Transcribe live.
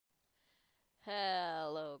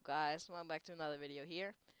Hello guys, welcome back to another video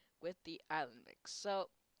here with the Island Mix. So,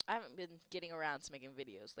 I haven't been getting around to making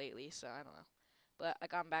videos lately, so I don't know. But I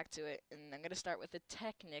got back to it, and I'm going to start with a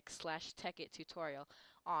Tekkit tutorial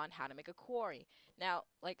on how to make a quarry. Now,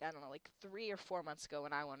 I don't know, 3 or 4 months ago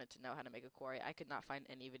when I wanted to know how to make a quarry, I could not find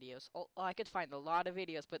any videos. Oh, I could find a lot of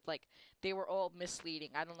videos, but they were all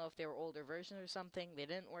misleading. I don't know if they were older versions or something. They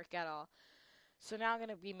didn't work at all. So now I'm going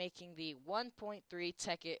to be making the 1.3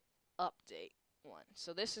 Tekkit update one.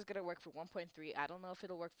 So this is going to work for 1.3. I don't know if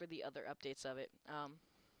it'll work for the other updates of it.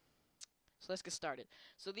 So let's get started.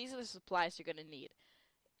 So these are the supplies you're going to need.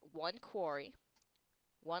 One quarry,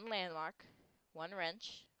 one landmark, one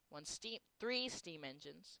wrench, three steam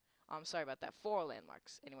engines. I'm sorry about that. 4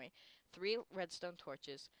 landmarks. Anyway, 3 redstone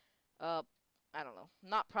torches. I don't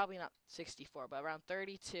know. Probably not 64, but around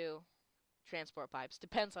 32 transport pipes.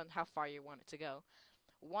 Depends on how far you want it to go.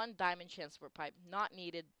 1 diamond transport pipe, not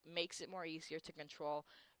needed, makes it more easier to control.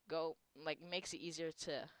 Makes it easier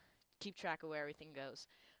to keep track of where everything goes.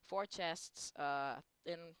 4 chests,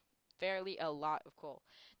 and fairly a lot of coal.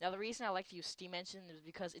 Now the reason I like to use steam engine is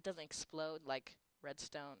because it doesn't explode like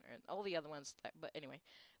redstone and all the other ones. But anyway,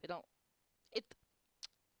 they don't. It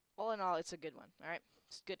all in all, it's a good one. All right,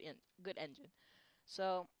 it's good engine.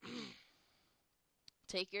 So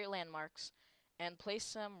take your landmarks and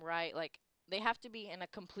place them right. They have to be in a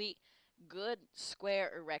complete good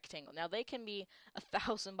square or rectangle. Now they can be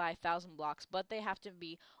 1,000 by 1,000 blocks, but they have to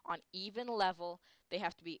be on even level. They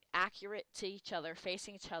have to be accurate to each other,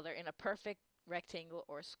 facing each other in a perfect rectangle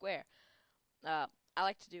or square. I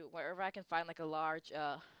like to do wherever I can find a large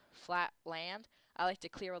flat land. I like to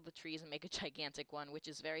clear all the trees and make a gigantic one, which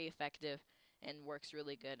is very effective and works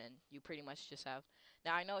really good. And you pretty much just have.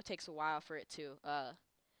 Now I know it takes a while for it to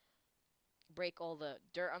break all the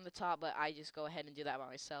dirt on the top, but I just go ahead and do that by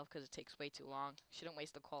myself because it takes way too long. Shouldn't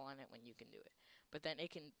waste the coal on it when you can do it. But then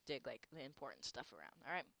it can dig the important stuff around.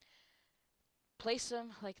 Alright. Place them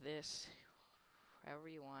like this. However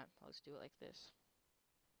you want. Let's do it like this.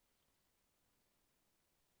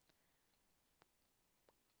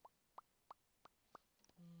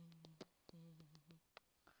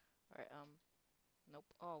 Alright, nope.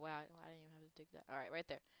 Oh wow, I didn't even have to dig that. Alright, right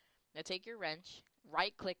there. Now take your wrench,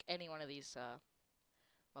 right click any one of these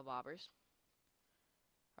bobbers.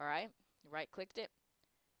 Alright, right clicked it.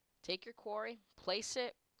 Take your quarry, place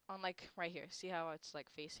it on right here. See how it's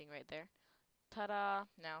facing right there? Ta-da!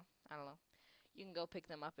 Now, I don't know. You can go pick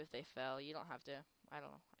them up if they fell. You don't have to. I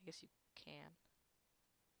don't know. I guess you can.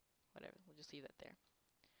 Whatever. We'll just leave that there.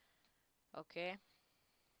 Okay.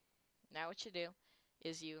 Now what you do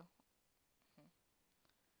is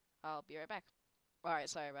I'll be right back. Alright,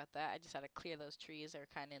 sorry about that. I just had to clear those trees. They were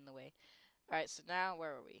kind of in the way. Alright, so now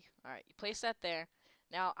where are we? Alright, you place that there.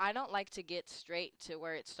 Now, I don't like to get straight to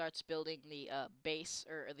where it starts building the base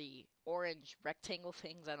or the orange rectangle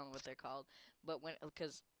things. I don't know what they're called, but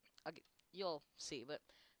because you'll see. But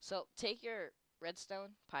so take your redstone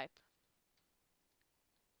pipe,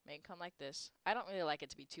 make it come like this. I don't really like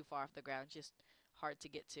it to be too far off the ground, just hard to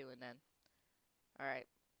get to. And then, all right,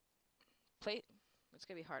 play. It's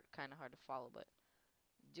gonna be kind of hard to follow, but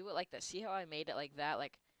do it like that. See how I made it like that?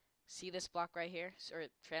 See this block right here? Or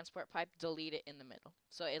transport pipe, delete it in the middle.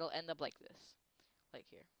 So it'll end up like this. Like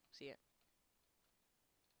here. See it?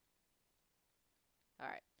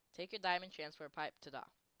 Alright. Take your diamond transport pipe, ta-da.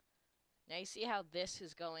 Now you see how this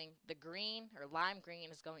is going, the green or lime green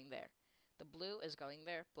is going there. The blue is going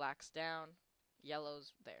there, black's down,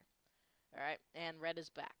 yellow's there. Alright, and red is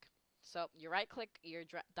back. So you right click your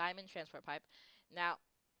diamond transport pipe. Now,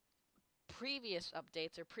 previous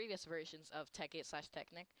updates or previous versions of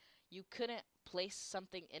Tekkit/Technic, you couldn't place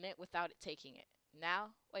something in it without it taking it. Now,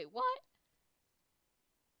 wait, what?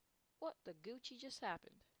 What the Gucci just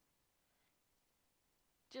happened?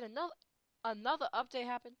 Did another update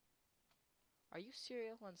happen? Are you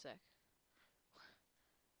serious? One sec.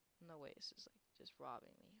 No way, this is just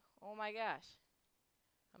robbing me. Oh my gosh.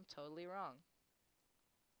 I'm totally wrong.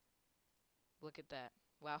 Look at that.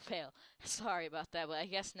 Wow, fail. Sorry about that, but I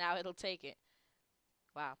guess now it'll take it.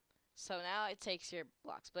 Wow. So now it takes your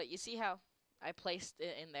blocks. But you see how I placed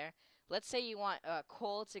it in there? Let's say you want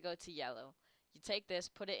coal to go to yellow. You take this,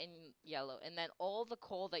 put it in yellow, and then all the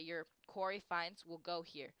coal that your quarry finds will go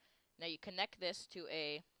here. Now you connect this to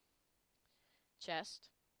a chest,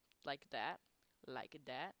 like that, like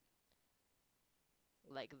that,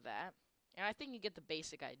 like that. And I think you get the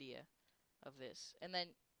basic idea of this. And then,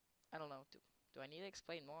 I don't know, do I need to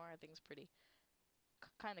explain more? I think it's pretty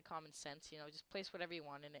kind of common sense, just place whatever you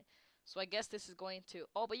want in it. So I guess this is going to,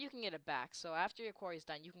 oh, but you can get it back. So after your quarry is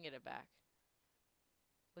done, you can get it back.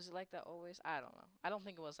 Was it like that always? I don't know. I don't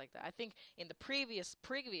think it was like that. I think in the previous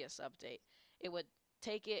update, it would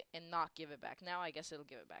take it and not give it back. Now I guess it'll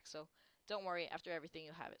give it back. So don't worry. After everything,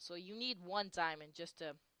 you'll have it. So you need one diamond just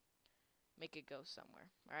to make it go somewhere.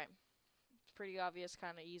 All right. It's pretty obvious,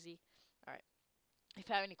 kind of easy. All right. If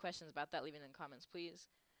you have any questions about that, leave it in the comments, please.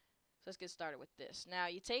 So let's get started with this. Now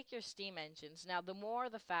you take your steam engines. Now the more,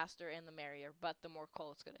 the faster, and the merrier. But the more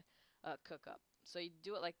coal it's gonna cook up. So you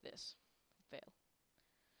do it like this. Fail.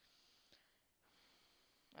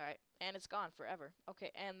 Alright, and it's gone forever. Okay,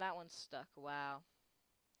 and that one's stuck. Wow.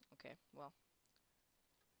 Okay, well.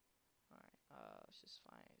 Alright, let's just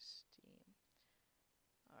find Steam.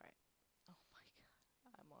 Alright. Oh my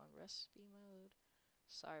god. I'm on recipe mode.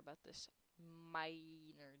 Sorry about this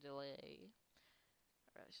minor delay.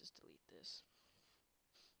 Alright, let's just delete this.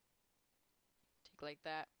 Take like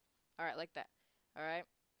that. Alright, like that. Alright,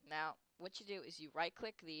 now what you do is you right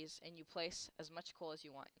click these and you place as much coal as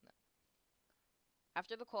you want in them.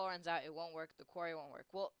 After the coal runs out, it won't work. The quarry won't work.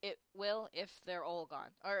 Well, it will if they're all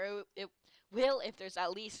gone. Or it will if there's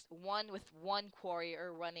at least one with one quarry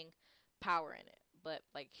or running power in it. But,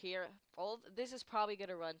 like, here, this is probably going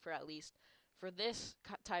to run for at least, for this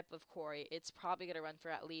type of quarry, it's probably going to run for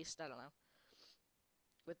at least, I don't know,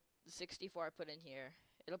 with the 64 I put in here,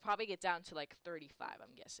 it'll probably get down to, like, 35,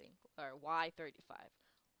 I'm guessing. Or why 35?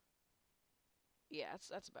 Yeah,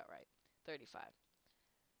 that's about right. 35.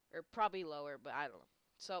 Or probably lower, but I don't know.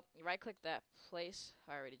 So, you right click that place.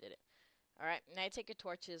 I already did it. Alright, now you take your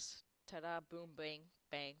torches. Ta-da, boom, bang,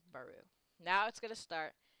 bang, baru. Now it's going to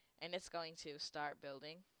start, and it's going to start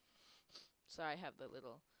building. Sorry, I have the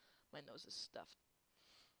little, my nose is stuffed.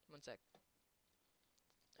 One sec.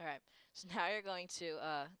 Alright, so now you're going to,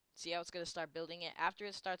 see how it's going to start building it. After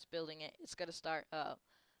it starts building it, it's going to start,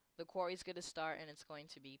 the quarry's going to start, and it's going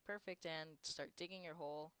to be perfect, and start digging your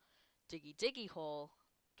hole. Diggy, diggy hole.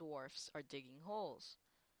 Dwarfs are digging holes.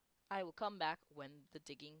 I will come back when the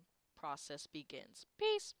digging process begins.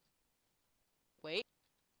 Peace. Wait.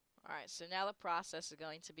 Alright, so now the process is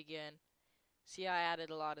going to begin. See, I added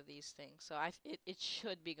a lot of these things. So it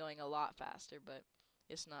should be going a lot faster, but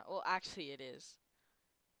it's not. Well, actually it is.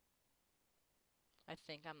 I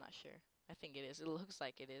think. I'm not sure. I think it is. It looks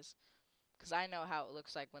like it is. Because I know how it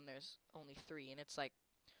looks like when there's only 3, and it's like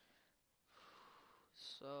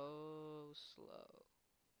so slow.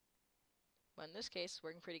 But in this case, it's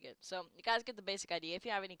working pretty good. So, you guys get the basic idea. If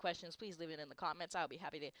you have any questions, please leave it in the comments. I'll be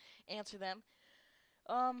happy to answer them.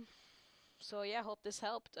 So yeah, hope this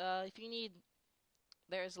helped. If you need,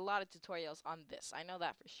 there's a lot of tutorials on this. I know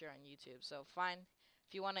that for sure on YouTube. So, fine.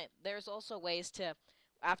 If you want it, there's also ways to,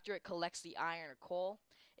 after it collects the iron or coal,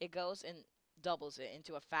 it goes and doubles it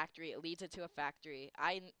into a factory. It leads it to a factory.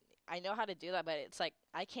 I know how to do that, but it's like,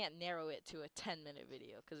 I can't narrow it to a 10-minute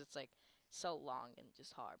video because it's like so long and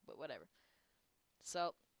just hard, but whatever.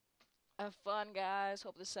 So, have fun, guys.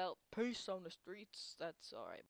 Hope this helped. Peace on the streets. That's alright.